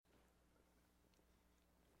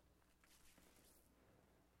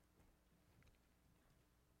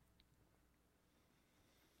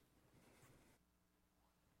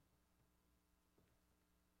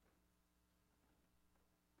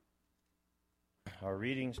Our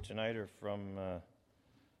readings tonight are from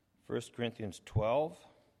 1 Corinthians 12,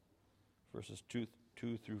 verses 2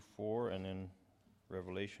 through 4, and then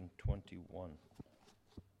Revelation 21.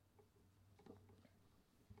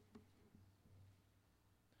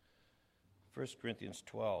 First Corinthians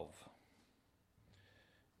 12.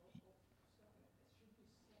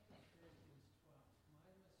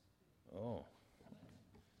 Oh.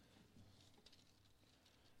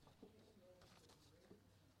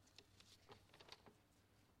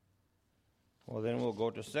 Well, then we'll go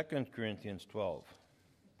to 2 Corinthians 12.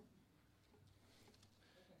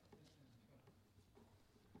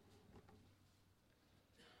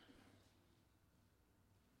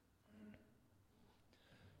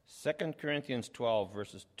 Second Corinthians 12,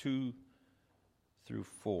 verses 2 through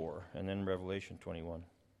 4, and then Revelation 21.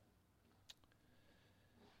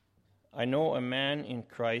 I know a man in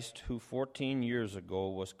Christ who 14 years ago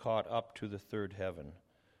was caught up to the third heaven.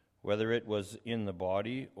 Whether it was in the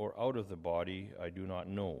body or out of the body, I do not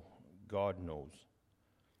know. God knows.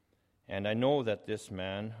 And I know that this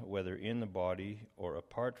man, whether in the body or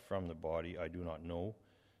apart from the body, I do not know,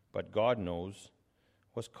 but God knows,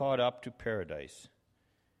 was caught up to paradise.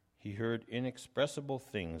 He heard inexpressible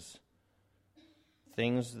things,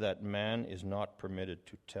 things that man is not permitted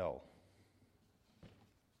to tell.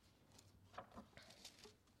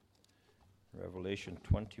 Revelation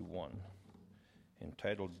 21.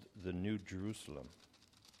 Entitled The New Jerusalem.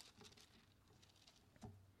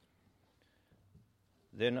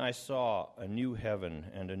 Then I saw a new heaven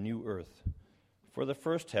and a new earth, for the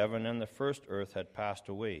first heaven and the first earth had passed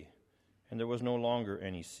away, and there was no longer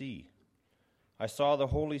any sea. I saw the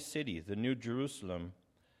holy city, the new Jerusalem,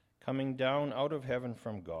 coming down out of heaven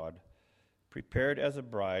from God, prepared as a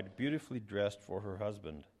bride, beautifully dressed for her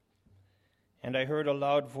husband. And I heard a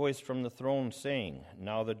loud voice from the throne saying,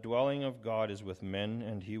 Now the dwelling of God is with men,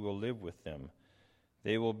 and he will live with them.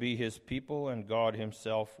 They will be his people, and God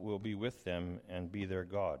himself will be with them and be their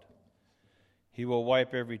God. He will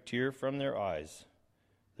wipe every tear from their eyes.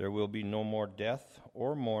 There will be no more death,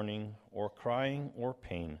 or mourning, or crying, or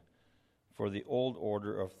pain, for the old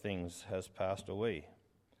order of things has passed away.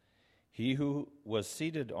 He who was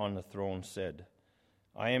seated on the throne said,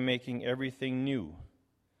 I am making everything new.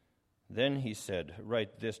 Then he said,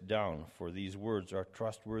 Write this down, for these words are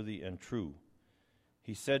trustworthy and true.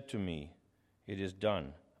 He said to me, It is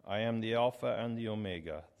done. I am the Alpha and the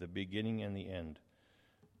Omega, the beginning and the end.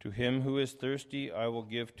 To him who is thirsty I will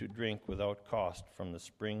give to drink without cost from the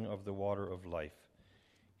spring of the water of life.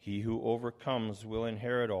 He who overcomes will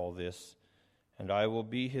inherit all this, and I will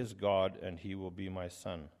be his God, and he will be my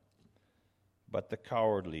son. But the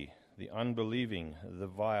cowardly, the unbelieving, the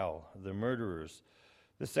vile, the murderers,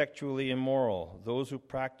 the sexually immoral, those who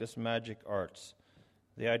practice magic arts,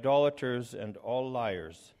 the idolaters, and all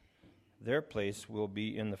liars, their place will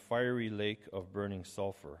be in the fiery lake of burning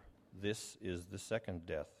sulfur. This is the second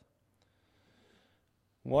death.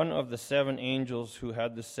 One of the 7 angels who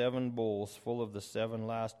had the 7 bowls full of the 7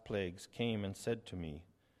 last plagues came and said to me,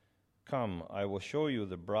 Come, I will show you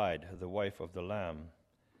the bride, the wife of the Lamb.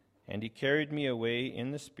 And he carried me away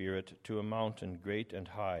in the Spirit to a mountain great and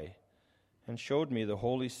high, and showed me the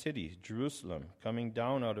holy city, Jerusalem, coming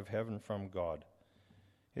down out of heaven from God.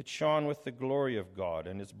 It shone with the glory of God,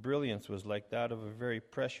 and its brilliance was like that of a very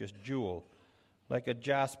precious jewel, like a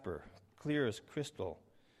jasper, clear as crystal.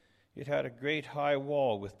 It had a great high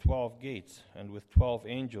wall with 12 gates, and with 12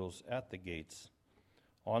 angels at the gates.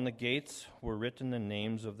 On the gates were written the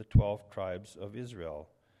names of the 12 tribes of Israel.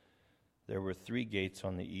 There were 3 gates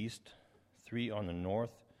on the east, 3 on the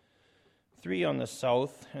north, 3 on the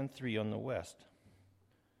south, and 3 on the west.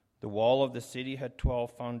 The wall of the city had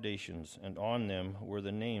 12 foundations, and on them were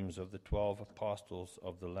the names of the 12 apostles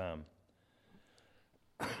of the Lamb.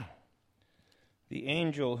 The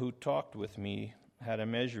angel who talked with me had a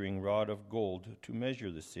measuring rod of gold to measure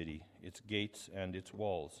the city, its gates, and its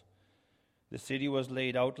walls. The city was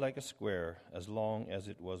laid out like a square, as long as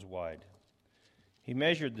it was wide. He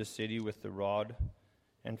measured the city with the rod,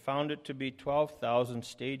 and found it to be 12,000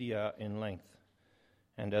 stadia in length,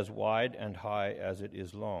 and as wide and high as it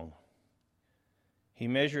is long. He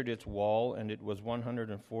measured its wall, and it was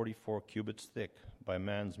 144 cubits thick by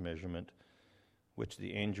man's measurement, which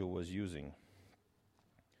the angel was using.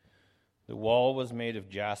 The wall was made of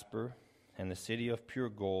jasper, and the city of pure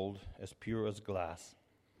gold, as pure as glass.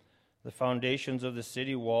 The foundations of the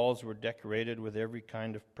city walls were decorated with every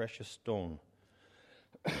kind of precious stone.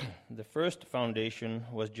 The first foundation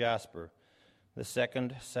was jasper, the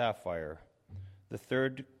second sapphire, the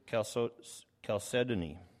third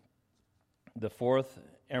chalcedony, the fourth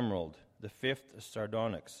emerald, the fifth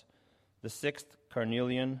sardonyx, the sixth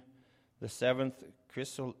carnelian, the 7th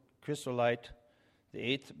chrysolite, the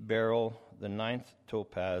 8th beryl, the 9th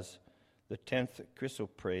topaz, the 10th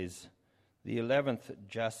chrysoprase, the 11th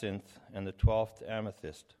jacinth, and the 12th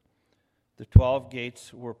amethyst. The 12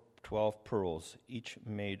 gates were 12 pearls, each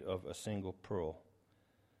made of a single pearl.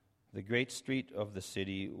 The great street of the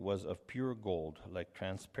city was of pure gold, like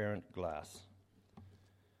transparent glass.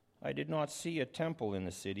 I did not see a temple in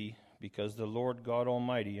the city, because the Lord God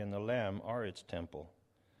Almighty and the Lamb are its temple.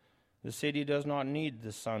 The city does not need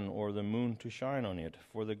the sun or the moon to shine on it,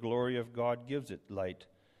 for the glory of God gives it light,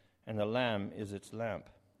 and the Lamb is its lamp.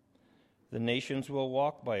 The nations will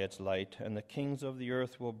walk by its light, and the kings of the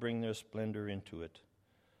earth will bring their splendor into it.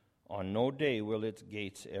 On no day will its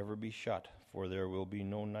gates ever be shut, for there will be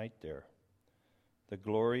no night there. The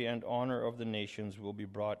glory and honor of the nations will be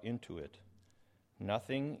brought into it.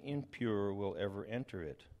 Nothing impure will ever enter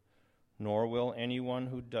it, nor will anyone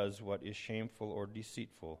who does what is shameful or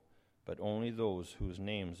deceitful, but only those whose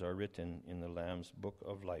names are written in the Lamb's book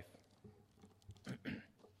of life.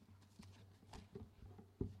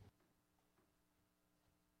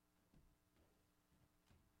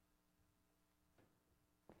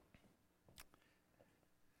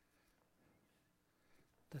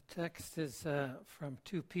 The text is from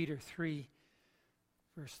 2 Peter 3,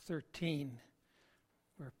 verse 13,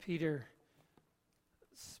 where Peter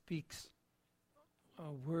speaks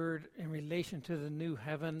a word in relation to the new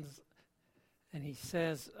heavens, and he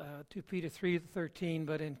says, 2 Peter 3:13,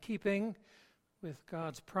 but in keeping with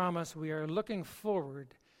God's promise, we are looking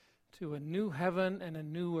forward to a new heaven and a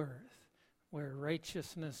new earth where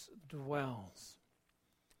righteousness dwells.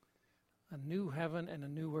 A new heaven and a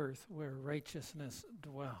new earth where righteousness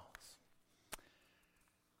dwells.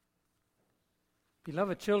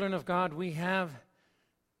 Beloved children of God, we have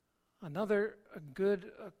another good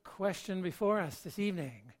question before us this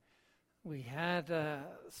evening. We had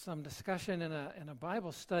some discussion in a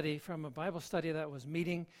Bible study from a Bible study that was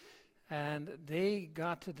meeting, and they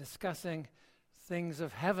got to discussing things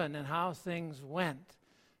of heaven and how things went,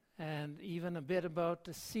 and even a bit about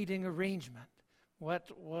the seating arrangement.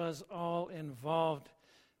 What was all involved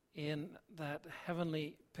in that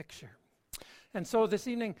heavenly picture. And so this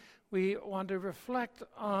evening we want to reflect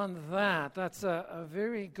on that. That's a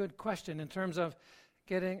very good question in terms of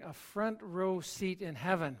getting a front row seat in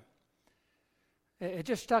heaven. It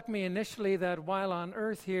just struck me initially that while on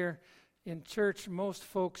earth here in church, most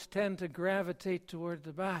folks tend to gravitate toward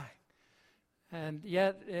the back. And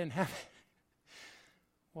yet in heaven,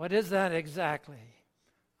 what is that exactly?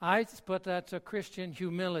 I put that to Christian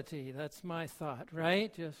humility. That's my thought,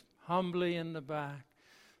 right? Just humbly in the back,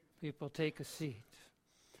 people take a seat.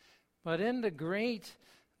 But in the great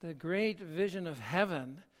vision of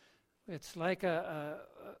heaven, it's like a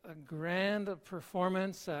grand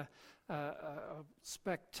performance, a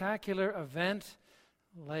spectacular event,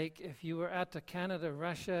 like if you were at the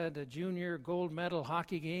Canada-Russia, the junior gold medal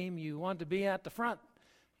hockey game, you want to be at the front.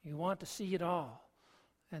 You want to see it all.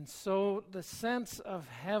 And so the sense of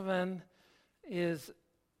heaven is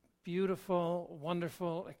beautiful,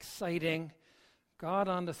 wonderful, exciting. God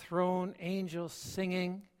on the throne, angels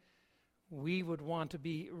singing. We would want to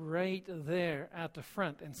be right there at the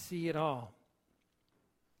front and see it all.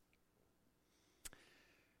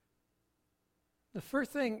 The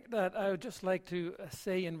first thing that I would just like to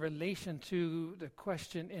say in relation to the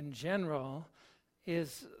question in general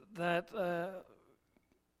is that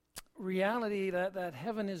reality that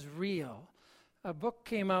heaven is real. A book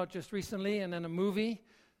came out just recently and then a movie,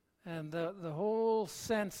 and the whole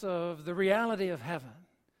sense of the reality of heaven.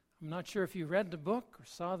 I'm not sure if you read the book or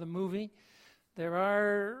saw the movie. There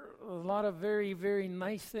are a lot of very, very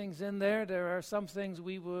nice things in there. There are some things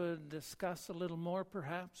we would discuss a little more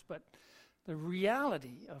perhaps, but the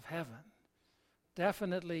reality of heaven,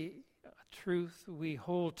 definitely a truth we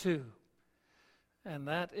hold to. And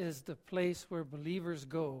that is the place where believers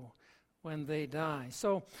go when they die.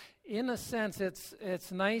 So in a sense,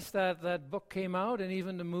 it's nice that that book came out and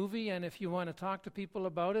even the movie, and if you want to talk to people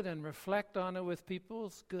about it and reflect on it with people,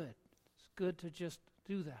 it's good. It's good to just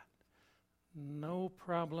do that. No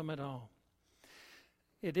problem at all.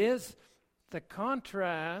 It is the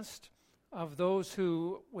contrast of those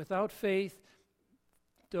who, without faith,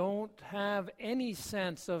 don't have any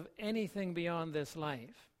sense of anything beyond this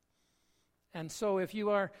life. And so if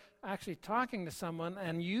you are actually talking to someone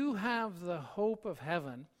and you have the hope of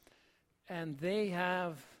heaven and they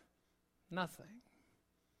have nothing,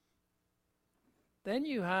 then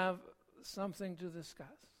you have something to discuss.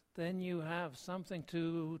 Then you have something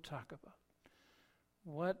to talk about.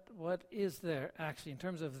 What is there actually in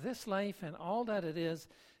terms of this life and all that it is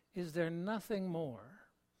there nothing more?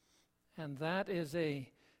 And that is a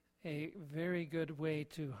a very good way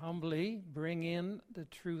to humbly bring in the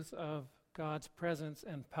truth of God's presence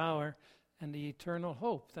and power and the eternal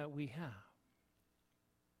hope that we have.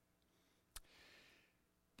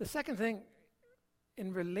 The second thing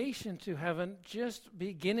in relation to heaven, just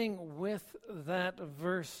beginning with that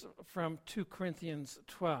verse from 2 Corinthians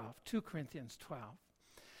 12. 2 Corinthians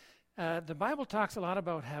 12. The Bible talks a lot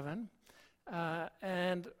about heaven,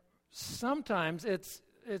 and sometimes it's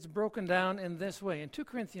broken down in this way. In 2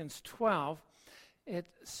 Corinthians 12, it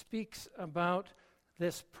speaks about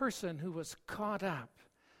this person who was caught up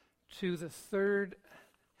to the third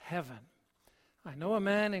heaven. I know a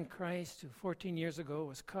man in Christ who 14 years ago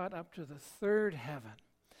was caught up to the third heaven.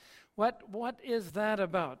 What is that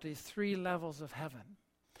about, these three levels of heaven?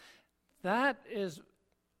 That is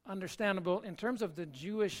understandable in terms of the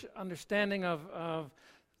Jewish understanding of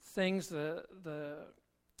things, the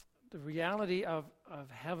reality of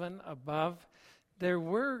heaven above. There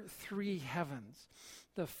were three heavens.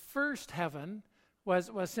 The first heaven was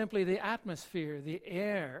simply the atmosphere, the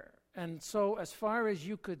air. And so as far as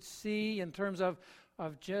you could see in terms of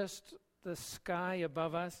just the sky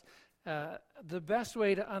above us, the best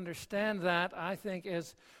way to understand that, I think,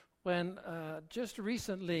 is when just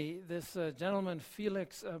recently this gentleman,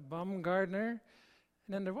 Felix Baumgartner, and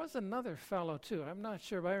then there was another fellow too, I'm not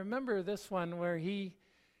sure, but I remember this one where he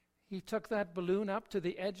took that balloon up to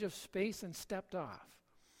the edge of space and stepped off.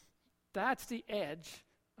 That's the edge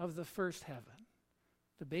of the first heaven.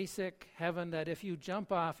 The basic heaven that if you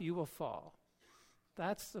jump off, you will fall.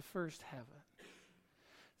 That's the first heaven.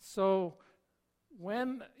 So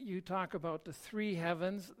when you talk about the three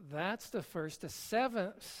heavens, that's the first. The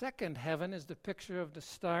second heaven is the picture of the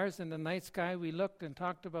stars in the night sky. We looked and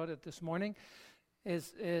talked about it this morning.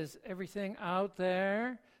 Is everything out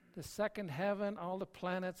there? The second heaven, all the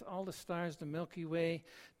planets, all the stars, the Milky Way,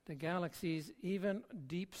 the galaxies, even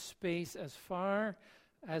deep space as far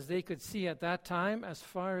as they could see at that time, as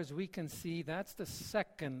far as we can see, that's the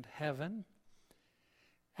second heaven.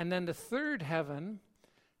 And then the third heaven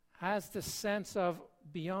has the sense of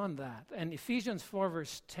beyond that. And Ephesians 4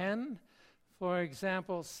 verse 10, for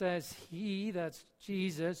example, says he, that's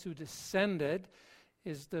Jesus, who descended,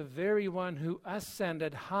 is the very one who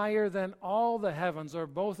ascended higher than all the heavens, or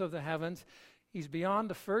both of the heavens. He's beyond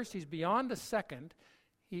the first, he's beyond the second.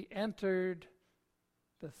 He entered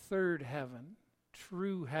the third heaven,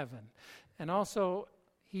 true heaven. And also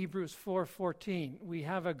Hebrews 4:14, we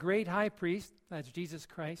have a great high priest, that's Jesus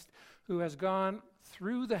Christ, who has gone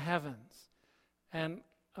through the heavens and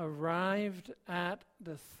arrived at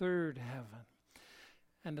the third heaven.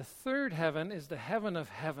 And the third heaven is the heaven of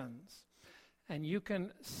heavens. And you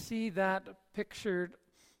can see that pictured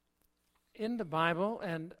in the Bible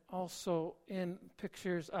and also in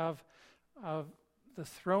pictures of the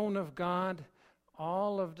throne of God,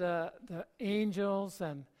 all of the angels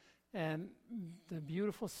and the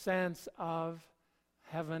beautiful sense of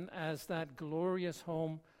heaven as that glorious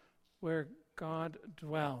home where God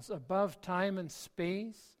dwells. Above time and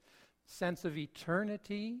space, sense of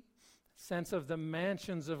eternity, sense of the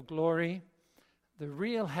mansions of glory, the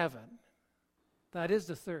real heaven. That is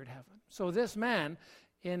the third heaven. So this man,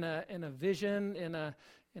 in a vision,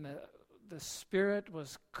 the spirit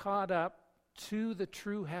was caught up to the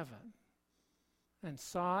true heaven and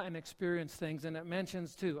saw and experienced things. And it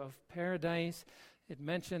mentions too of paradise. It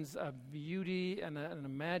mentions a beauty and a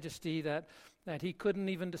majesty that he couldn't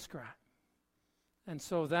even describe. And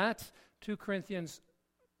so that's 2 Corinthians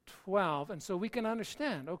 12. And so we can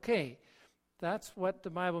understand, okay, that's what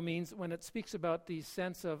the Bible means when it speaks about the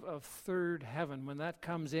sense of third heaven, when that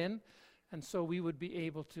comes in. And so we would be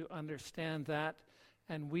able to understand that.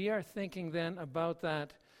 And we are thinking then about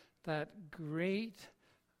that great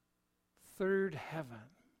third heaven.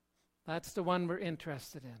 That's the one we're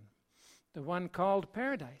interested in. The one called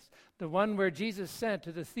paradise. The one where Jesus said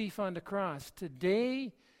to the thief on the cross,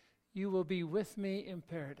 today you will be with me in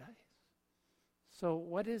paradise. So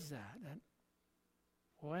what is that?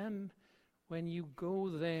 And when you go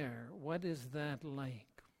there, what is that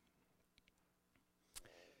like?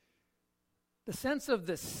 The sense of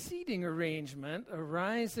the seating arrangement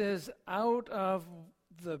arises out of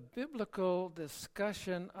the biblical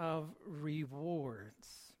discussion of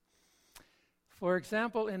rewards. For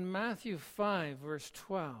example, in Matthew 5, verse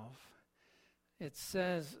 12, it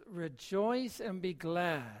says, rejoice and be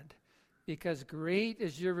glad, because great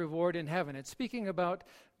is your reward in heaven. It's speaking about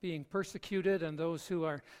being persecuted and those who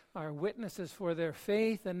are witnesses for their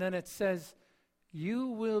faith. And then it says, you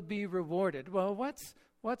will be rewarded. Well,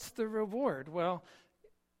 what's the reward? Well,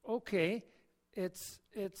 okay, it's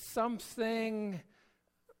something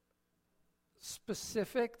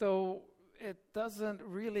specific, though it doesn't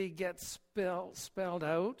really get spelled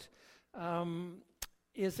out.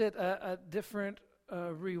 Is it a different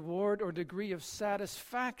reward or degree of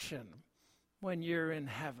satisfaction when you're in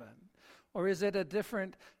heaven? Or is it a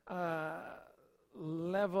different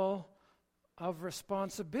level of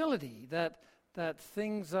responsibility that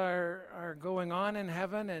things are going on in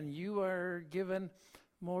heaven and you are given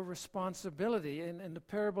more responsibility? In the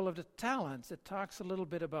parable of the talents, it talks a little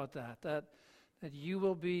bit about that you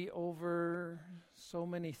will be over so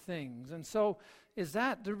many things. And so is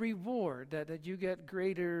that the reward, that you get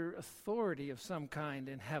greater authority of some kind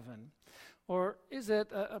in heaven? Or is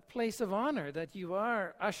it a place of honor that you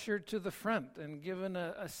are ushered to the front and given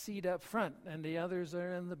a seat up front and the others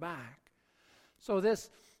are in the back? So this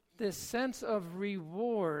sense of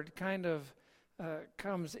reward kind of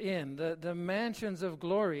comes in. The mansions of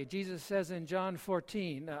glory. Jesus says in John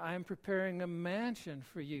 14, I'm preparing a mansion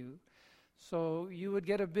for you. So you would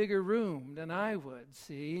get a bigger room than I would,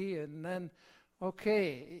 see? And then,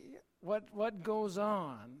 okay, what goes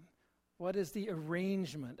on? What is the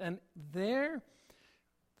arrangement? And there,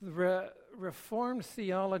 the Reformed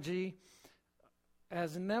theology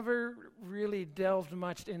has never really delved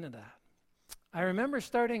much into that. I remember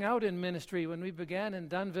starting out in ministry when we began in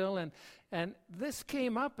Dunnville, and this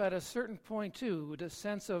came up at a certain point too, the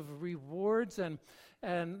sense of rewards, and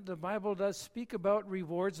the Bible does speak about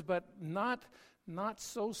rewards, but not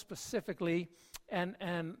so specifically, and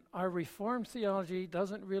our Reformed theology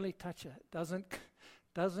doesn't really touch it,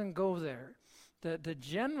 doesn't go there. The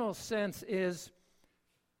general sense is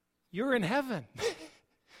you're in heaven.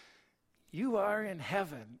 You are in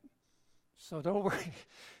heaven. So don't worry.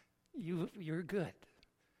 You're good.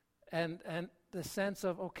 And the sense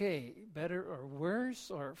of, okay, better or worse,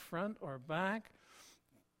 or front or back,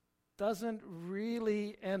 doesn't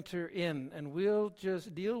really enter in. And we'll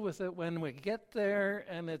just deal with it when we get there,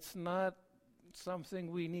 and it's not something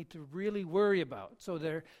we need to really worry about. So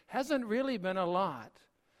there hasn't really been a lot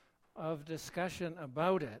of discussion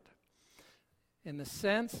about it. In the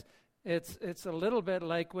sense, it's a little bit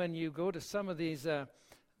like when you go to some of these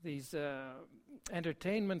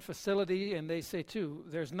entertainment facility, and they say too,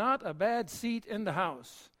 there's not a bad seat in the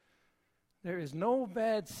house. There is no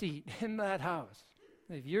bad seat in that house.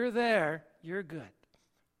 If you're there, you're good.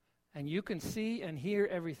 And you can see and hear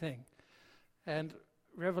everything. And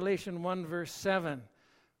Revelation 1 verse 7,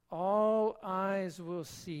 all eyes will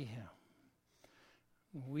see him.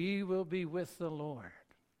 We will be with the Lord.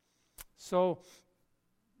 So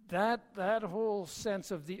that whole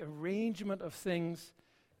sense of the arrangement of things,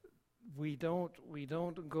 we don't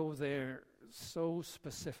go there so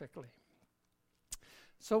specifically.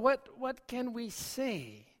 So what can we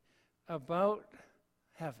say about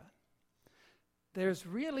heaven? There's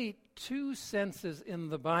really two senses in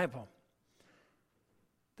the Bible.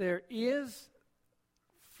 There is,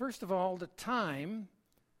 first of all, the time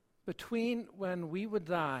between when we would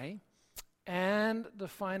die and the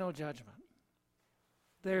final judgment.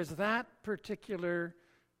 There's that particular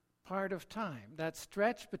part of time, that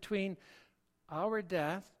stretch between our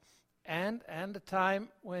death and the time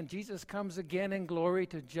when Jesus comes again in glory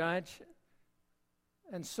to judge.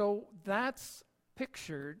 And so that's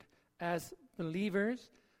pictured as believers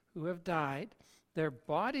who have died. Their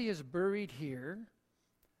body is buried here.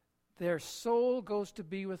 Their soul goes to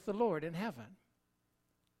be with the Lord in heaven.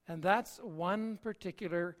 And that's one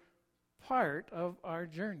particular part of our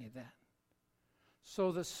journey then.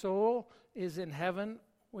 So the soul is in heaven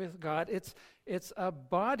with God. It's a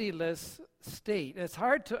bodiless state. It's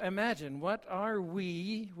hard to imagine, what are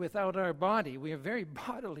we without our body? We are very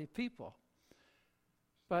bodily people.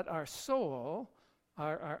 But our soul,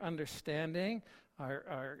 our understanding,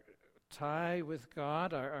 our tie with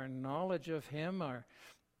God, our knowledge of Him,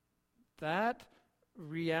 that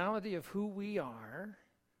reality of who we are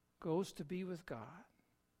goes to be with God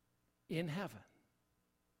in heaven.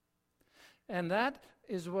 And that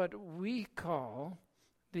is what we call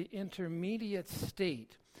the intermediate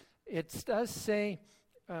state. It does say,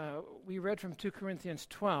 we read from 2 Corinthians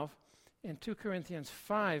 12, in 2 Corinthians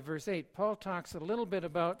 5, verse 8, Paul talks a little bit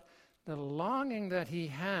about the longing that he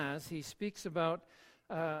has. He speaks about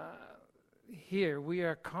here, we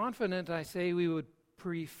are confident, I say, we would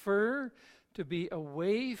prefer to be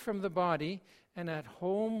away from the body and at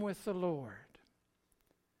home with the Lord.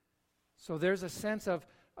 So there's a sense of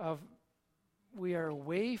we are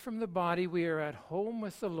away from the body, we are at home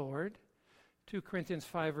with the Lord, 2 Corinthians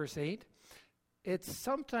 5, verse 8. It's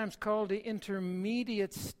sometimes called the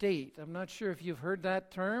intermediate state. I'm not sure if you've heard that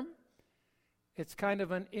term. It's kind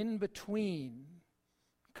of an in-between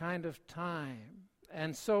kind of time.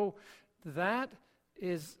 And so that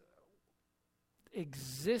is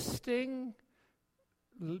existing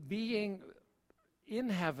being in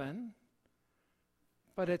heaven,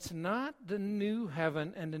 but it's not the new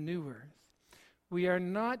heaven and the new earth. We are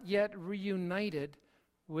not yet reunited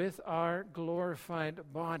with our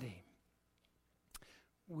glorified body.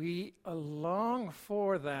 We long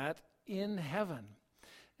for that in heaven.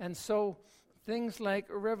 And so things like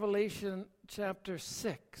Revelation chapter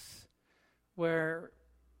 6, where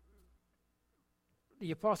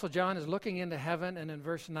the Apostle John is looking into heaven, and in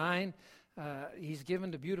verse 9, he's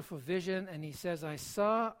given the beautiful vision, and he says, I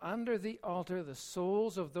saw under the altar the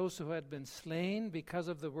souls of those who had been slain because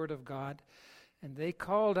of the word of God, and they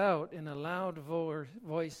called out in a loud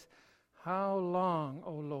voice, how long,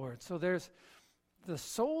 O Lord? So the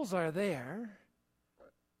souls are there,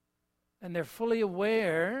 and they're fully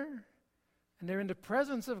aware, and they're in the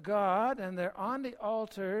presence of God, and they're on the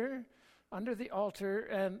altar, under the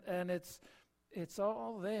altar, and it's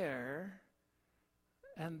all there.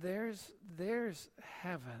 And there's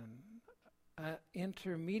heaven, an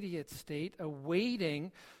intermediate state,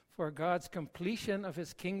 awaiting for God's completion of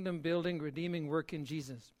his kingdom-building, redeeming work in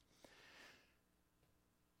Jesus.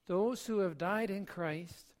 Those who have died in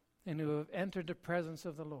Christ and who have entered the presence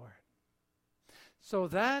of the Lord. So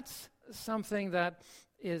that's something that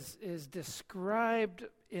is described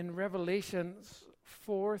in Revelation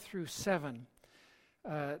 4 through 7.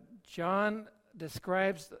 John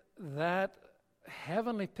describes that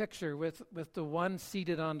heavenly picture with the one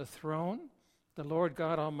seated on the throne, the Lord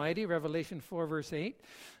God Almighty, Revelation 4 verse 8,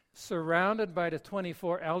 surrounded by the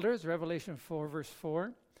 24 elders, Revelation 4 verse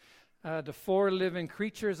 4. The 4 living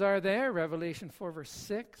creatures are there, Revelation 4 verse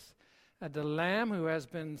 6. The Lamb who has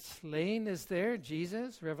been slain is there,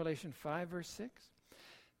 Jesus, Revelation 5 verse 6.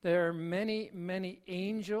 There are many, many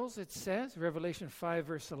angels, it says, Revelation 5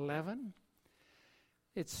 verse 11.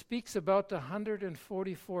 It speaks about the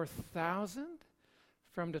 144,000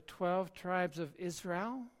 from the 12 tribes of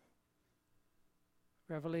Israel,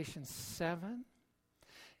 Revelation 7.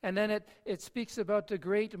 And then it speaks about the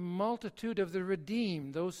great multitude of the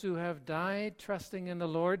redeemed, those who have died trusting in the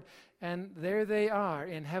Lord, and there they are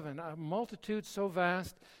in heaven, a multitude so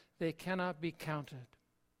vast they cannot be counted.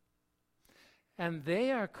 And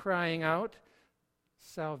they are crying out,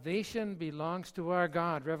 salvation belongs to our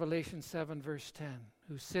God, Revelation 7 verse 10,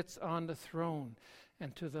 who sits on the throne,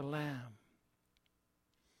 and to the Lamb.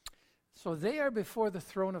 So they are before the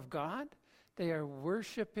throne of God. They are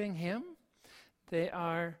worshiping him. They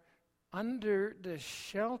are under the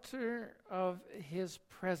shelter of his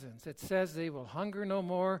presence. It says they will hunger no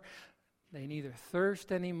more. They neither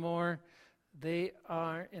thirst anymore. They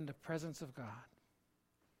are in the presence of God.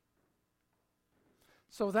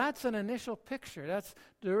 So that's an initial picture. That's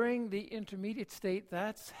during the intermediate state.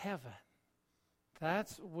 That's heaven.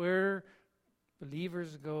 That's where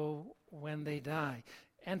believers go when they die,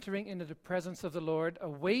 entering into the presence of the Lord,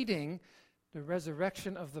 awaiting the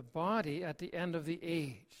resurrection of the body at the end of the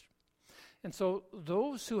age. And so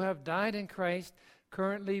those who have died in Christ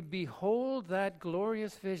currently behold that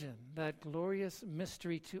glorious vision, that glorious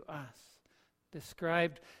mystery to us,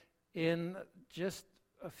 described in just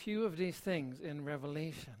a few of these things in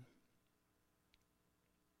Revelation.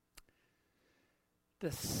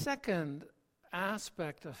 The second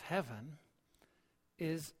aspect of heaven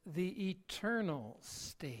is the eternal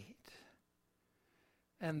state.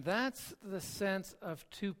 And that's the sense of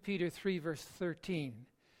 2 Peter 3 verse 13.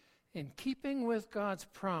 In keeping with God's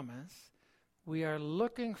promise, we are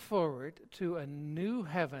looking forward to a new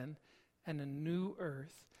heaven and a new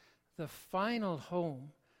earth, the final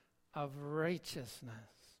home of righteousness.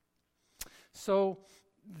 So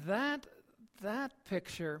that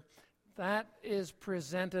picture, that is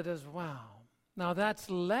presented as well. Now that's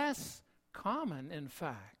less common, in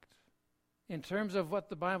fact, in terms of what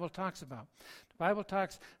the Bible talks about. The Bible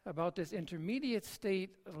talks about this intermediate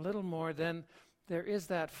state a little more than there is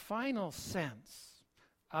that final sense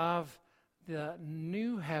of the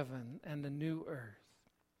new heaven and the new earth.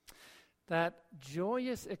 That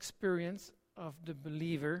joyous experience of the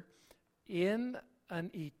believer in an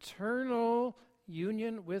eternal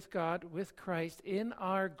union with God, with Christ, in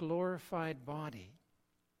our glorified body,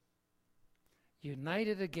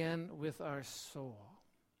 united again with our soul.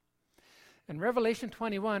 And Revelation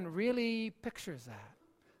 21 really pictures that,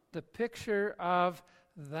 the picture of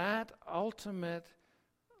that ultimate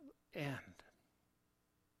end.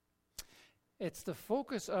 It's the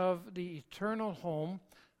focus of the eternal home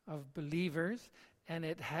of believers, and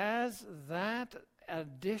it has that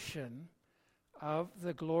addition of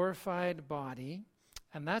the glorified body,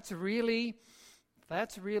 and that's really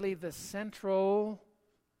the central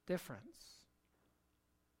difference.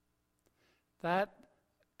 That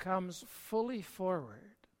comes fully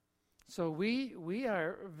forward. So we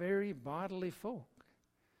are very bodily folk.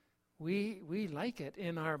 We like it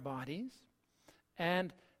in our bodies,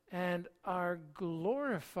 and our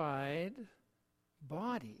glorified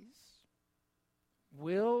bodies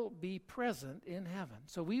will be present in heaven.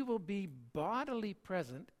 So we will be bodily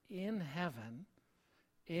present in heaven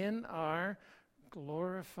in our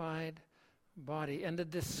glorified body. And the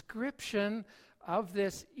description of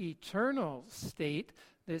this eternal state,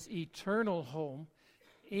 this eternal home,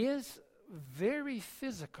 is very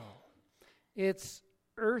physical. It's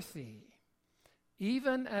earthy.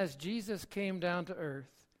 Even as Jesus came down to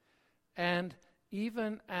earth, and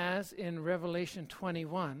even as in Revelation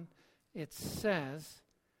 21, it says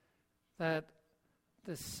that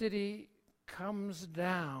the city comes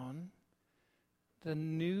down, the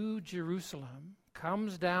new Jerusalem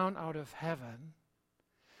comes down out of heaven,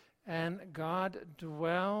 and God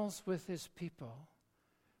dwells with his people.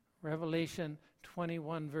 Revelation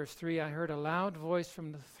 21 verse 3, I heard a loud voice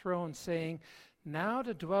from the throne saying, now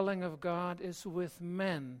the dwelling of God is with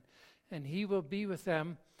men, and he will be with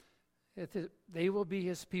them. They will be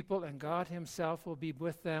his people, and God himself will be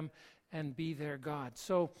with them and be their God.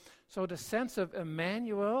 So the sense of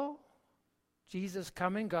Emmanuel, Jesus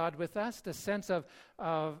coming, God with us, the sense of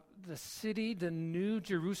the city, the new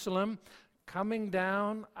Jerusalem, coming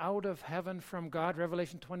down out of heaven from God,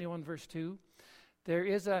 Revelation 21 verse 2, there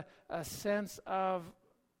is a sense of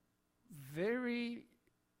very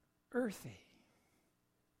earthy.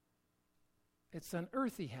 It's an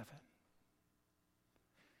earthy heaven.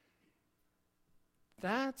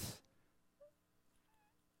 That's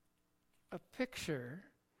a picture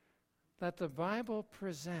that the Bible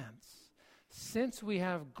presents. Since we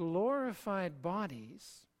have glorified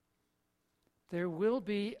bodies, there will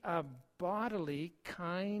be a bodily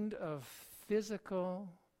kind of physical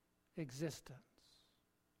existence.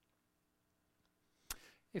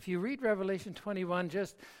 If you read Revelation 21,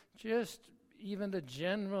 just even the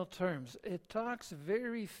general terms, it talks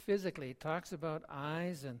very physically. It talks about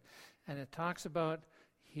eyes, and it talks about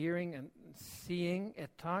hearing and seeing.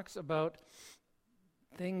 It talks about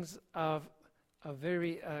things of a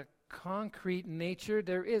very concrete nature.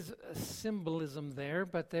 There is a symbolism there,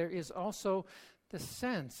 but there is also the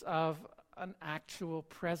sense of an actual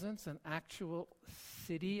presence, an actual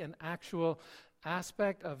city, an actual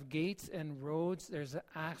aspect of gates and roads. There's an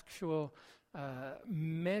actual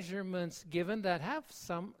measurements given that have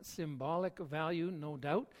some symbolic value, no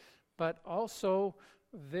doubt, but also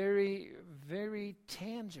very, very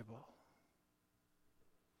tangible.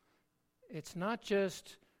 It's not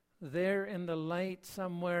just there in the light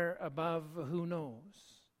somewhere above, who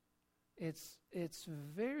knows. It's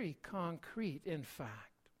very concrete, in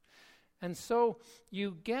fact. And so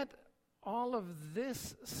you get all of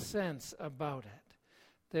this sense about it.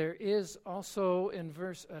 There is also in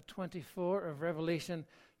verse 24 of Revelation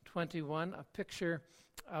 21 a picture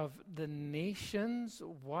of the nations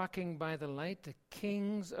walking by the light. The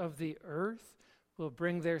kings of the earth will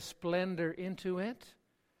bring their splendor into it.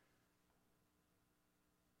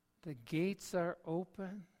 The gates are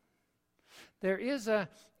open. There is a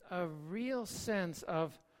real sense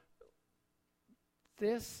of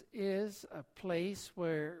this is a place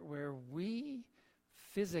where we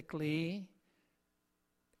physically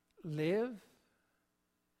live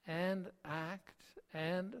and act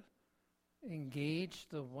and engage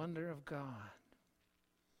the wonder of God.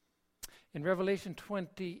 In Revelation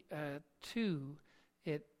 22,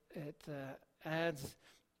 it adds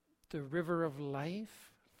the river of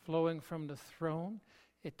life flowing from the throne.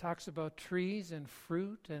 It talks about trees and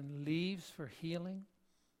fruit and leaves for healing.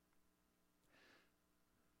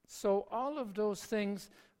 So all of those things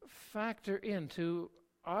factor into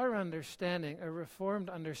our understanding, a reformed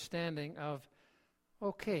understanding of,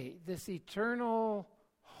 okay, this eternal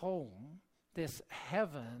home, this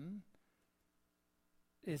heaven,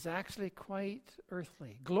 is actually quite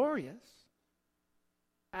earthly. Glorious,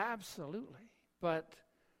 absolutely, but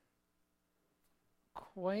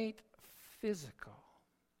quite physical.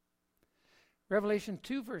 Revelation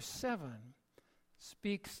 2 verse 7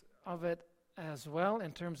 speaks of it as well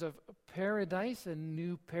in terms of paradise, a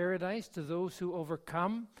new paradise to those who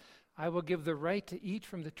overcome. I will give the right to eat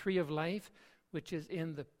from the tree of life, which is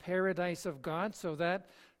in the paradise of God. So that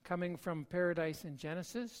coming from paradise in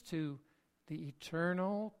Genesis to the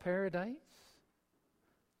eternal paradise,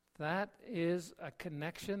 that is a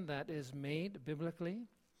connection that is made biblically.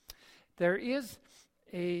 There is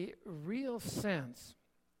a real sense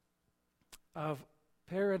of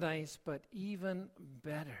paradise, but even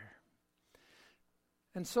better.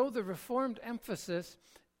 And so the Reformed emphasis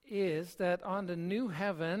is that on the new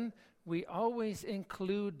heaven, we always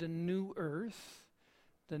include the new earth,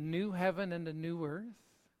 the new heaven and the new earth,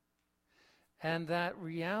 and that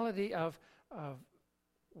reality of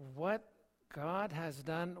what God has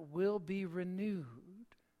done will be renewed.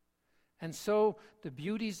 And so the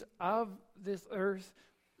beauties of this earth,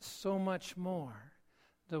 so much more.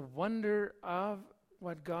 The wonder of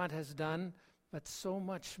what God has done, but so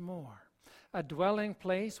much more. A dwelling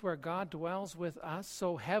place where God dwells with us,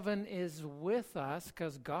 so heaven is with us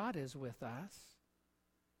because God is with us,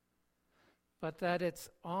 but that it's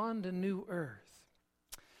on the new earth.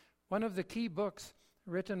 One of the key books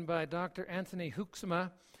written by Dr. Anthony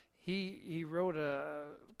Hoeksema, he wrote a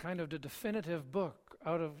kind of the definitive book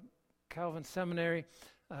out of Calvin Seminary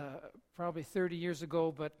probably 30 years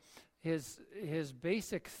ago, but his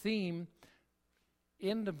basic theme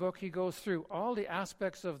in the book, he goes through all the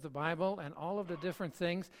aspects of the Bible and all of the different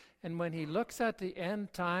things, and when he looks at the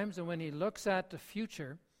end times and when he looks at the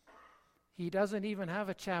future, he doesn't even have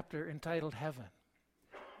a chapter entitled Heaven.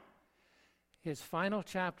 His final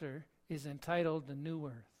chapter is entitled The New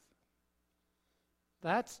Earth.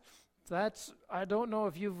 That's I don't know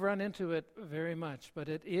if you've run into it very much, but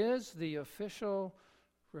it is the official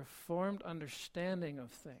Reformed understanding of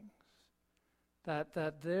things.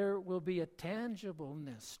 That there will be a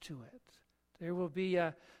tangibleness to it. There will be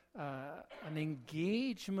an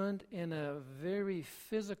engagement in a very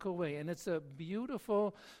physical way. And it's a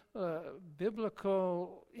beautiful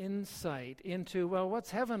biblical insight into, well, what's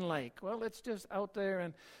heaven like? Well, it's just out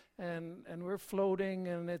there and we're floating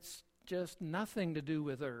and it's just nothing to do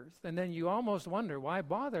with earth. And then you almost wonder, why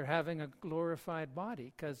bother having a glorified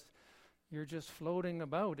body? Because you're just floating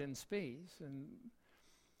about in space. And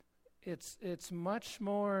it's much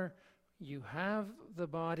more, you have the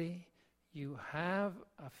body, you have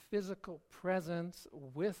a physical presence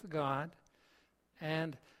with God,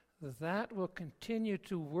 and that will continue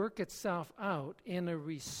to work itself out in a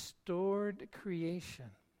restored creation.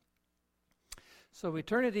 So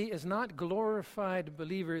eternity is not glorified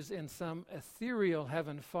believers in some ethereal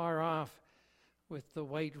heaven far off with the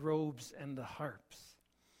white robes and the harps.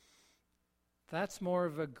 That's more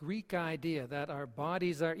of a Greek idea, that our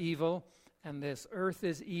bodies are evil and this earth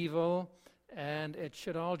is evil and it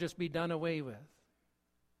should all just be done away with.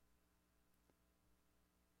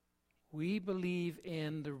 We believe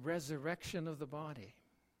in the resurrection of the body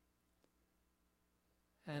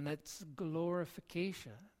and its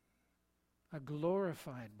glorification, a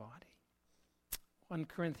glorified body. 1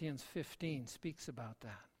 Corinthians 15 speaks about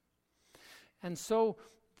that. And so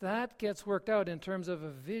that gets worked out in terms of a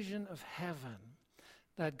vision of heaven,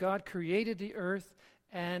 that God created the earth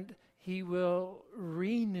and he will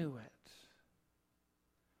renew it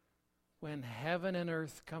when heaven and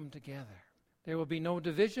earth come together. There will be no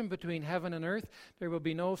division between heaven and earth. There will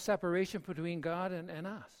be no separation between God and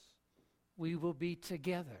us. We will be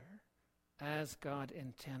together as God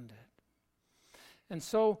intended. And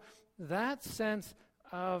so that sense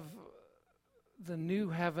of the new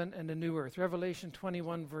heaven and the new earth. Revelation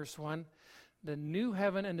 21 verse 1. The new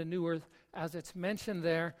heaven and the new earth, as it's mentioned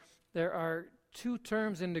there are two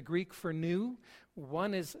terms in the Greek for new.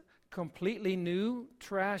 One is completely new,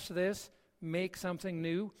 trash this, make something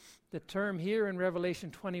new. The term here in Revelation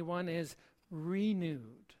 21 is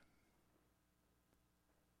renewed.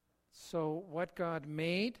 So what God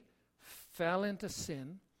made fell into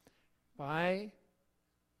sin. By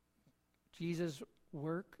Jesus'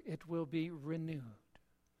 work, it will be renewed,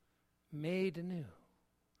 made new.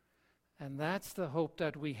 And that's the hope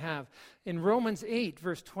that we have. In Romans 8,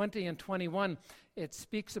 verse 20 and 21, it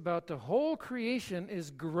speaks about the whole creation is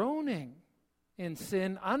groaning in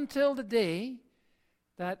sin until the day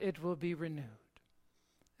that it will be renewed.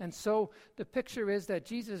 And so the picture is that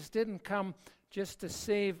Jesus didn't come just to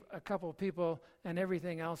save a couple people and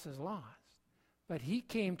everything else is lost. But he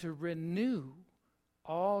came to renew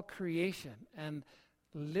all creation and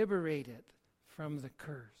liberate it from the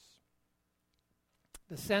curse.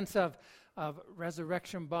 The sense of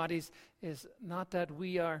resurrection bodies is not that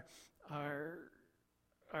we are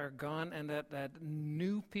gone and that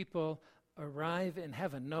new people arrive in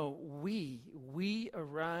heaven. No, we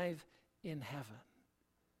arrive in heaven.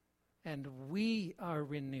 And we are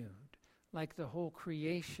renewed like the whole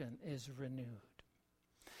creation is renewed.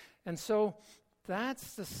 And so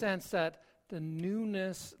that's the sense that the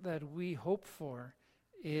newness that we hope for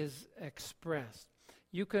is expressed.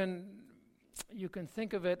 You can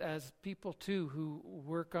think of it as people too who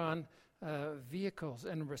work on vehicles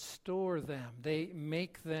and restore them. They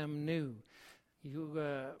make them new. You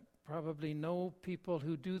probably know people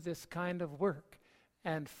who do this kind of work,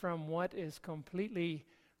 and from what is completely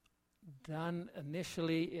done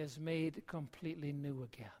initially is made completely new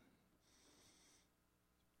again.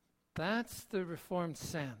 That's the Reformed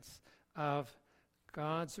sense of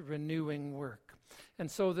God's renewing work. And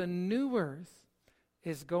so the new earth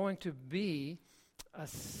is going to be a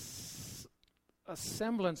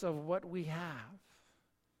semblance of what we have.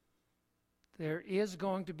 There is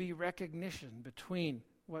going to be recognition between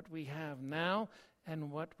what we have now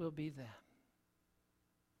and what will be then.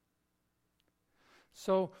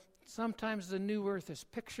 So sometimes the new earth is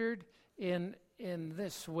pictured in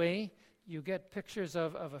this way. You get pictures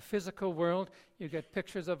of a physical world. You get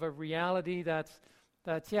pictures of a reality that's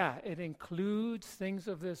it includes things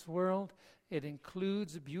of this world. It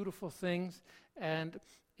includes beautiful things. And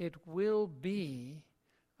it will be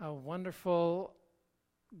a wonderful,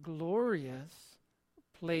 glorious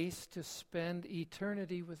place to spend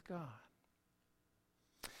eternity with God.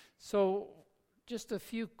 So just a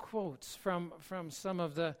few quotes from some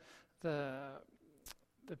of the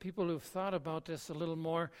people who've thought about this a little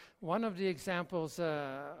more. One of the examples,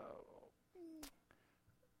 a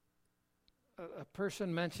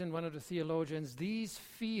person mentioned, one of the theologians, these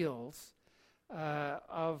fields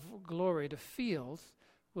of glory, the fields,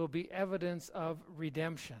 will be evidence of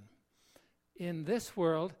redemption. In this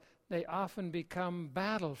world, they often become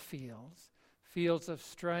battlefields, fields of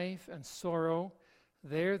strife and sorrow.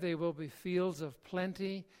 There they will be fields of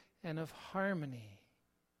plenty and of harmony.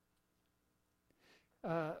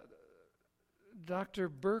 Dr.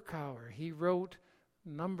 Berkouwer, he wrote a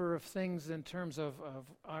number of things in terms of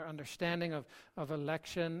our understanding of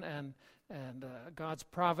election and God's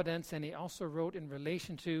providence, and he also wrote in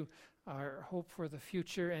relation to our hope for the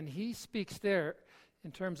future. And he speaks there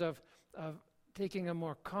in terms of taking a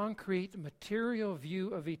more concrete, material view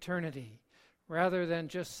of eternity, rather than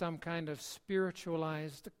just some kind of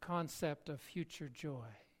spiritualized concept of future joy.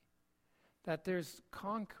 That there's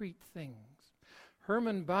concrete things.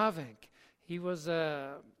 Herman Bavinck, he was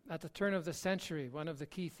at the turn of the century one of the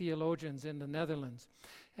key theologians in the Netherlands,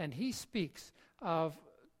 and he speaks of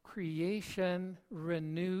creation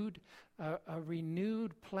renewed, a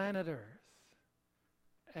renewed planet Earth,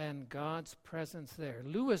 and God's presence there.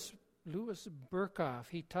 Louis Berkhof,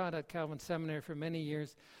 he taught at Calvin Seminary for many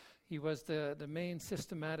years. He was the main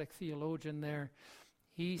systematic theologian there.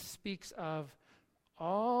 He speaks of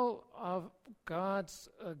all of God's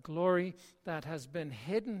glory that has been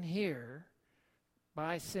hidden here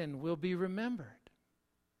by sin will be remembered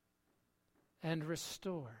and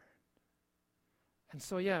restored. And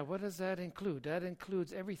so, what does that include? That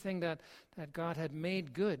includes everything that God had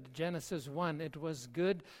made good. Genesis 1, it was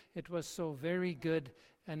good, it was so very good,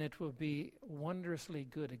 and it will be wondrously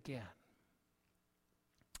good again.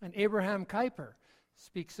 And Abraham Kuyper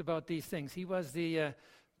speaks about these things. He was the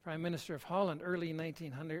Prime Minister of Holland, early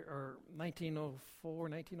 1900 or 1904,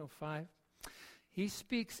 1905. He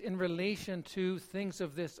speaks in relation to things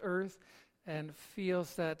of this earth and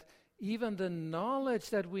feels that even the knowledge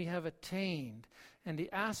that we have attained and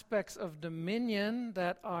the aspects of dominion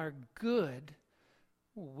that are good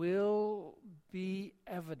will be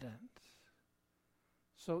evident.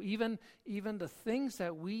 So even the things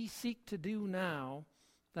that we seek to do now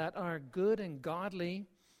that are good and godly,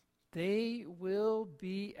 they will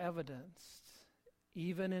be evidenced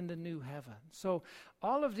even in the new heaven. So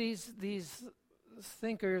all of these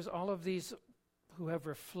thinkers, all of these who have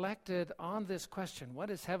reflected on this question,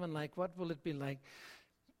 what is heaven like, what will it be like,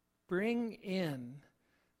 bring in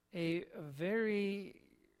a very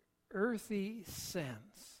earthy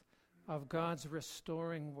sense of God's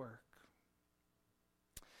restoring work.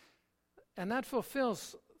 And that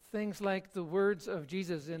fulfills things like the words of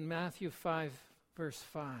Jesus in Matthew 5, verse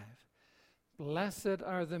 5. Blessed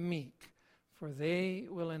are the meek, for they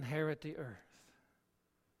will inherit the earth.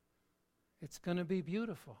 It's going to be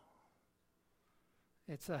beautiful.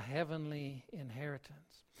 It's a heavenly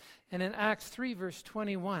inheritance. And in Acts 3, verse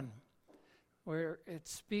 21, where it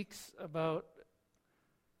speaks about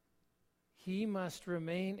he must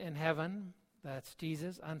remain in heaven, that's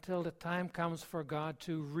Jesus, until the time comes for God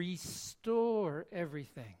to restore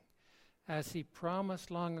everything, as he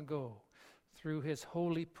promised long ago through his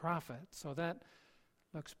holy prophet. So that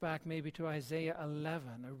looks back maybe to Isaiah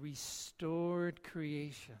 11, a restored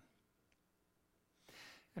creation.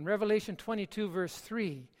 And Revelation 22, verse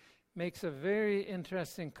 3, makes a very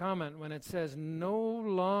interesting comment when it says, no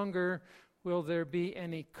longer will there be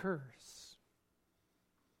any curse.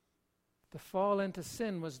 The fall into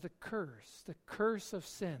sin was the curse of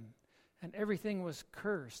sin. And everything was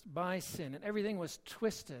cursed by sin, and everything was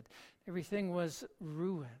twisted, everything was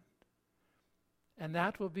ruined. And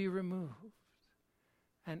that will be removed,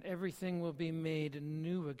 and everything will be made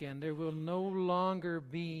new again. There will no longer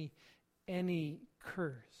be any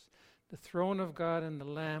curse. The throne of God and the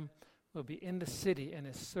Lamb will be in the city, and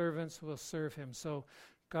his servants will serve him. So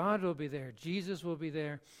God will be there, Jesus will be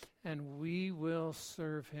there, and we will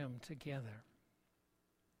serve him together.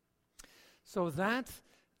 So that's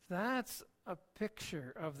a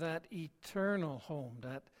picture of that eternal home,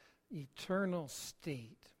 that eternal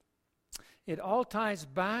state. It all ties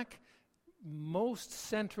back most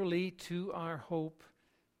centrally to our hope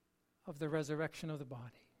of the resurrection of the body.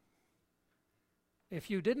 If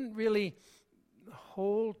you didn't really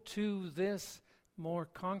hold to this more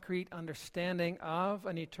concrete understanding of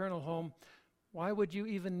an eternal home, why would you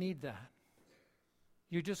even need that?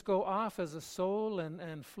 You just go off as a soul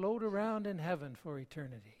and float around in heaven for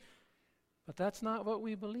eternity. But that's not what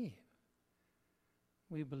we believe.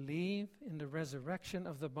 We believe in the resurrection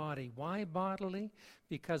of the body. Why bodily?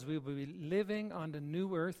 Because we will be living on the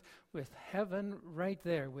new earth with heaven right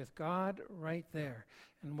there, with God right there.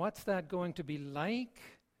 And what's that going to be like?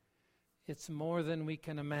 It's more than we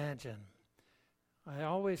can imagine. I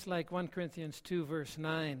always like 1 Corinthians 2 verse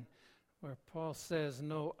 9, where Paul says,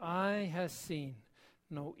 "No eye has seen,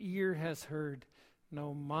 no ear has heard,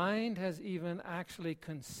 no mind has even actually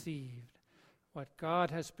conceived what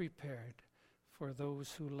God has prepared for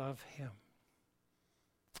those who love him."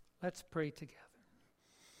 Let's pray together.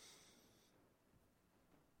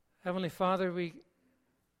 Heavenly Father, we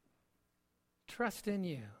trust in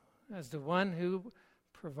you as the one who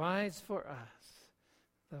provides for us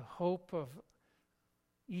the hope of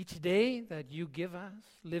each day that you give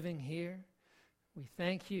us living here. We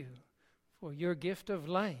thank you for your gift of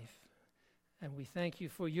life, and we thank you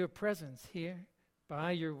for your presence here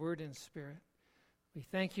by your word and spirit. We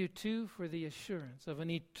thank you, too, for the assurance of an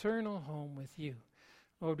eternal home with you.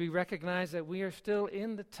 Lord, we recognize that we are still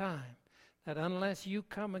in the time that unless you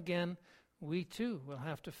come again, we, too, will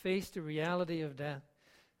have to face the reality of death.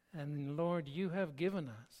 And, Lord, you have given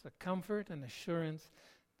us a comfort and assurance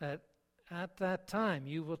that at that time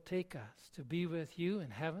you will take us to be with you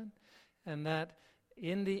in heaven, and that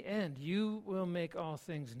in the end you will make all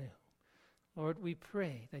things new. Lord, we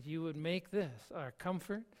pray that you would make this our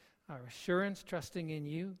comfort, our assurance, trusting in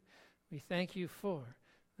you. We thank you for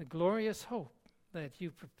the glorious hope that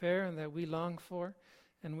you prepare and that we long for,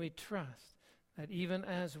 and we trust that even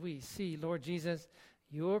as we see, Lord Jesus,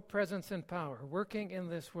 your presence and power working in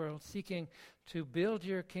this world, seeking to build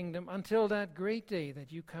your kingdom until that great day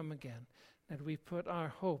that you come again, that we put our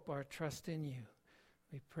hope, our trust in you.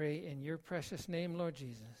 We pray in your precious name, Lord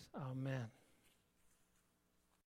Jesus. Amen.